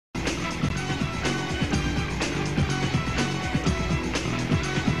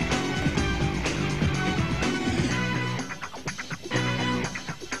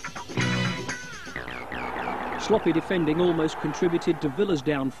Sloppy defending almost contributed to Villa's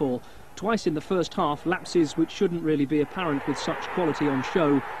downfall. Twice in the first half, lapses which shouldn't really be apparent with such quality on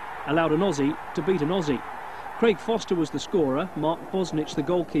show allowed an Aussie to beat an Aussie. Craig Foster was the scorer, Mark Bosnich the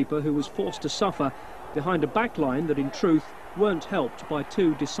goalkeeper, who was forced to suffer behind a backline that in truth weren't helped by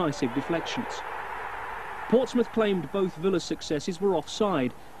two decisive deflections. Portsmouth claimed both Villa's successes were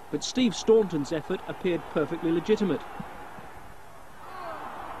offside, but Steve Staunton's effort appeared perfectly legitimate.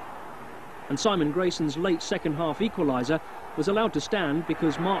 And Simon Grayson's late second-half equaliser was allowed to stand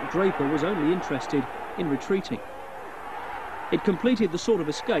because Mark Draper was only interested in retreating. It completed the sort of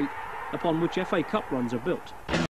escape upon which FA Cup runs are built.